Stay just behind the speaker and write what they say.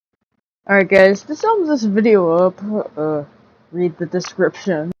Alright guys, to sum this video up, read the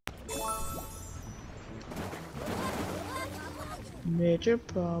description. Major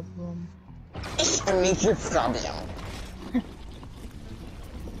problem. It's a major problem.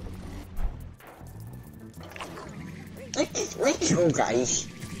 Let's go, guys.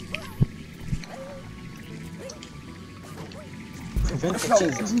 Prevent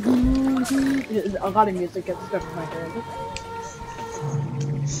the Jesus. A lot of music gets stuck in my head.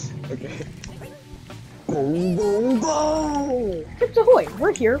 Okay. Boom, boom, boom! Chips ahoy!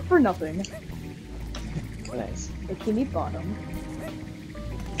 We're here for nothing. Nice. Bikini Bottom.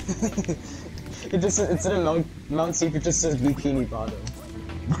 It just, instead of Mount Seek, it just says Bikini Bottom.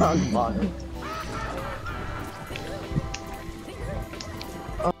 Rock bottom.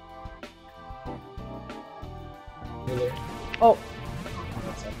 Oh.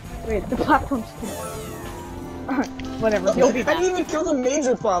 Wait, the platform's whatever, you'll be I back. didn't even kill the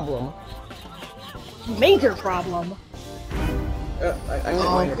major problem! Major problem!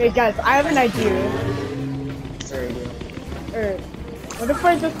 I mean, Hey guys, I have an idea. sorry, dude. What if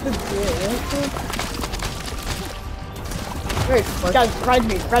I just did this? Wait, guys, ride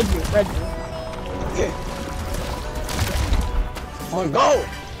me. Okay. Come on, go!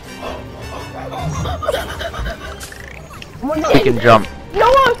 Oh my god! You can jump. No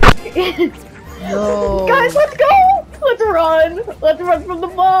one! No. Guys, let's go! Let's run! Let's run from the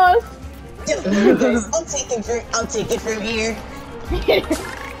boss! I'll take it from here.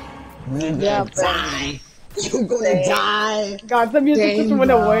 You're Yeah, gonna die. You're gonna die. God, the music just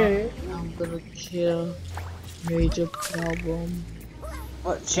went away. I'm gonna kill major problem.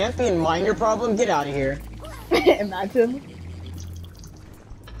 What, champion minor problem? Get out of here. Imagine.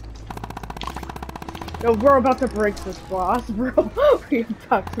 Yo, we're about to break this boss, bro. We're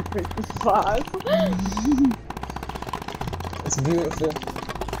about to break this boss. It's beautiful.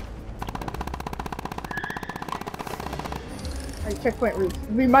 Alright, checkpoint routes.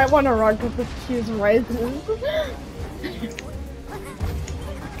 We might want to run because the cheese rises.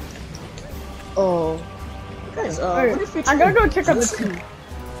 Oh. Guys, Alright, what if we I'm gonna go check out the tea.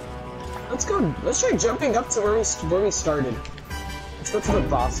 Let's go. Let's try jumping up to where we started. Let's go to the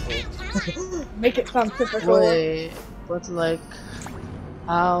boss fight. Make it sound typical. Wait, but like,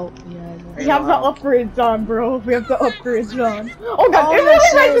 how? Yeah. We have the upgrades on, bro. We have the upgrades on. Oh god, Oh,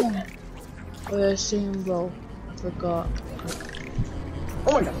 it's yeah, really same. Oh yeah, same, bro. I forgot.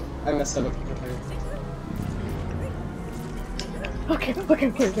 Oh my god, I messed up. Okay.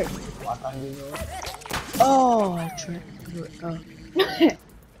 Lock on you, bro. Oh, I tried to do it. Oh.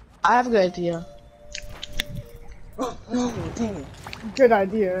 I have a good idea. Oh no, dang it. Good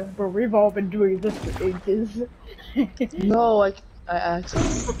idea, but we've all been doing this for ages. No, I actually.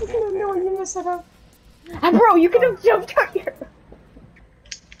 No, you messed it up. And bro, you could have jumped out here.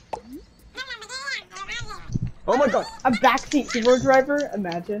 Oh my god. A backseat keyboard driver,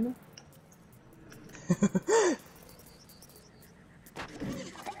 imagine.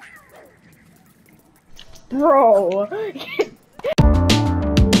 Bro.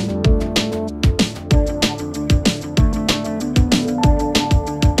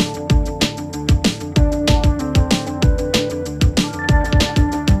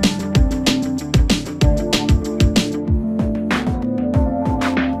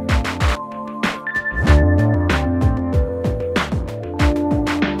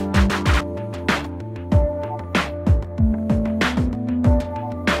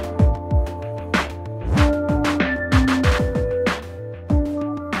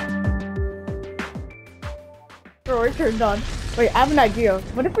 Bro, we're turned on. Wait, I have an idea.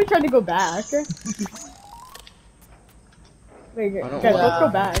 What if we try to go back? Wait, guys, let's go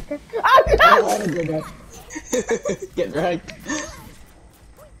back. I don't wanna go back. Get wrecked.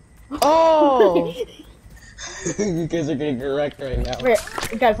 Oh. You guys are getting wrecked right now. Wait,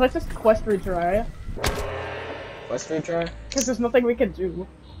 guys, let's just quest retry. Let's retry. Because there's nothing we can do.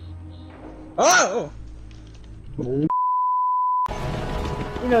 Oh! You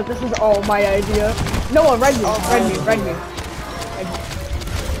know, this is all my idea. No one, ride me.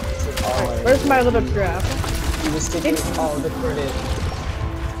 Alright, where's my little trap? You was taking all the credit.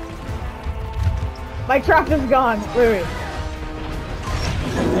 My trap is gone. Wait.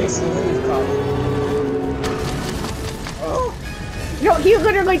 Nice move, probably. Oh! No, he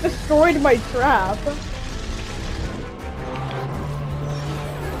literally destroyed my trap.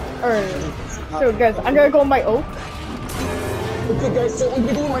 Alright. So guys, I'm gonna go on my oak. Okay guys, so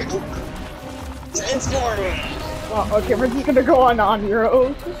we're doing my oak. Transform! Well, okay, we're just gonna go on your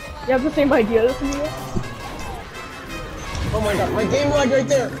oak. You have the same idea as me? Oh my god, my game lag right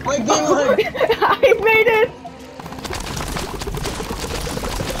there! My game lag! I made it!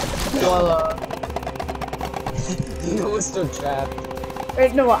 Voila. Noah's still trapped.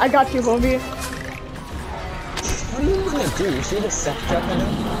 Wait, no, I got you, homie. What are you gonna do? You should have set trap in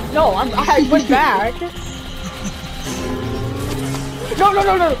him? No, I went back. No.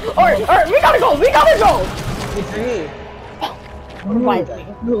 Alright, we gotta go. Wait for me. Revive me.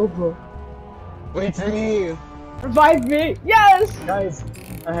 No, bro. Wait for me. Revive me. Yes. Guys,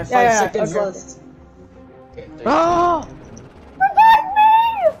 I have 5 Yeah, seconds okay. left. Okay, Ah! Revive me.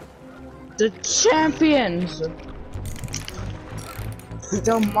 The champions!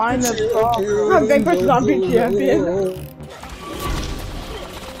 The minor problem. I'm big for zombie champion.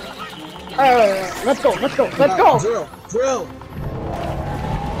 Let's go. Drill!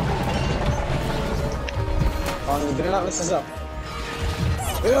 Oh, you better not mess this up.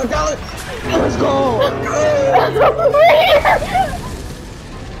 Got it! Let's go!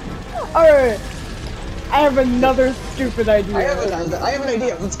 Alright. I have another stupid idea. I have an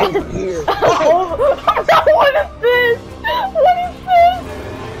idea. Let's go here. Oh, what is this?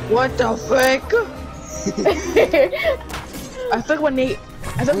 What the frick? I think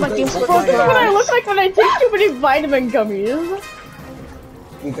my game's What do I look like when I take too many vitamin gummies?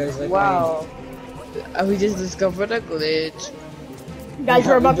 You guys like Wow. We just discovered a glitch. Guys,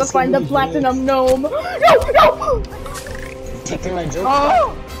 we're about to find the platinum gnome. No! taking my joke?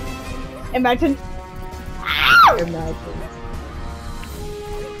 Oh! Imagine. Imagine.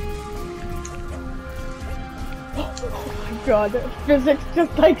 Oh my god, physics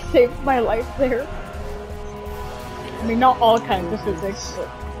just like saved my life there. I mean, not all kinds of physics, but...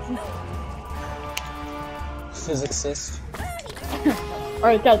 Physicist.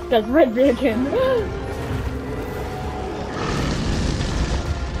 Alright, guys, red bacon.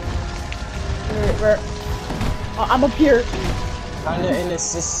 Where? Oh, I'm up here. Kinda in a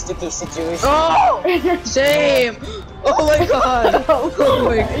sticky situation. Oh! Same! Oh my god! Oh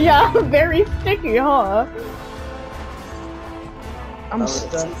my god. Yeah, very sticky, huh? I'm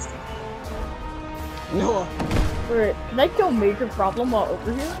stuck. No. Wait, can I kill Major Problem while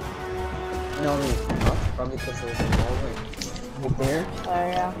over here? No, probably because there's a wall right there. Oh,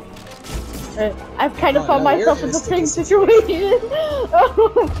 yeah. I've kind of Oh, found no, myself you're in the in a same sticky situation.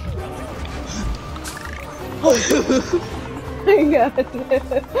 Oh my god.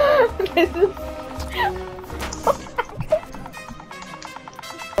 This is...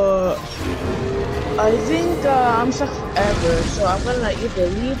 I think I'm stuck forever, so I'm gonna either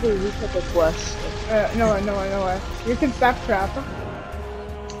leave or reset the quest. no. You can stop trap.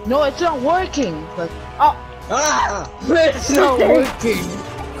 No, it's not working! Like, Oh, Ah! it's not working!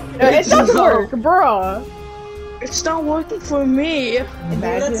 it doesn't work, bruh. It's not working for me!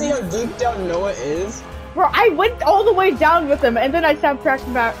 Let's see how deep down Noah is. Bro, I went all the way down with him, and then I stop trapped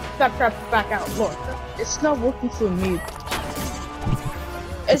back out. Look. It's not working for me.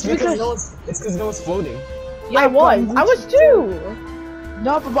 It's because Noah's floating. Yeah, I was too.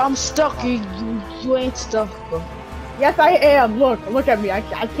 No, but I'm stuck. You ain't stuck, bro. Yes, I am. Look at me. I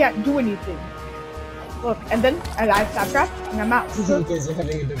can't do anything. Look, and I stop trapped, and I'm out. You guys are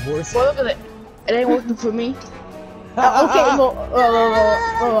having a divorce. Well, look at it. It ain't working for me. Okay,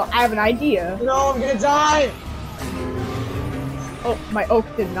 well, I have an idea. No, I'm gonna die! Oh, my oak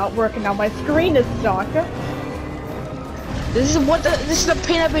did not work, and now my screen is stuck. This is the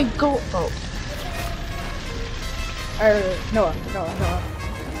pain I've been going. Oh. Noah.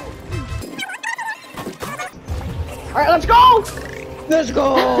 Alright, let's go! Let's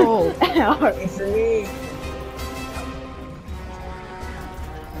go! Wait for me.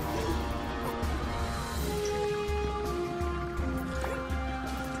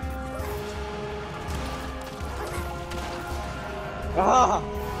 Ah!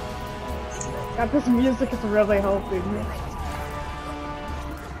 God, this music is really helping me.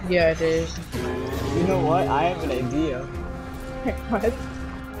 Yeah, it is. You know what? I have an idea. What?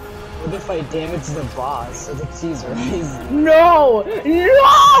 What if I damage the boss so the keys rise? No!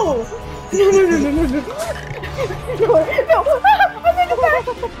 No!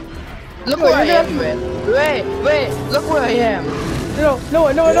 Look where I am, man. Wait, look where I am. No,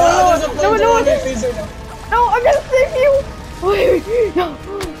 I'm gonna save you! Wait, no.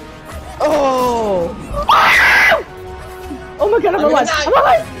 Oh! Oh my god, I'm alive! I'm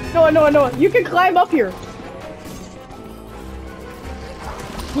alive! No, you can climb up here.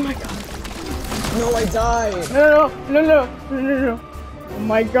 Oh my god. No, I died! No. Oh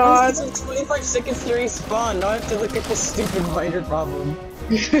my god. It's 25 seconds to respawn. Now I have to look at this stupid spider problem.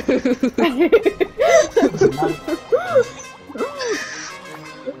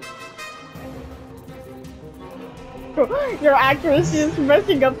 Your accuracy is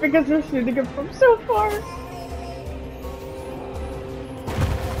messing up because you're shooting it from so far.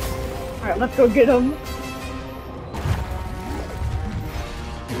 Alright, let's go get him.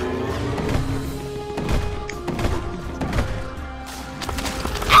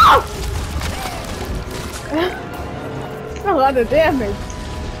 That's a lot of damage.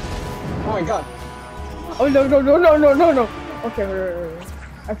 Oh my god. Oh no no no no no no no. Okay, wait.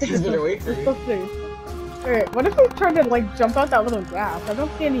 I think He's gonna wait for you. supposed to. Alright, what if we try to like jump out that little gap? I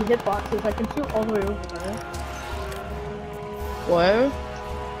don't see any hitboxes. I can shoot all the way over there. Where?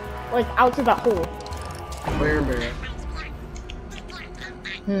 Like out to that hole. Where, bear?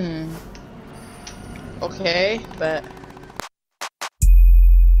 Okay, but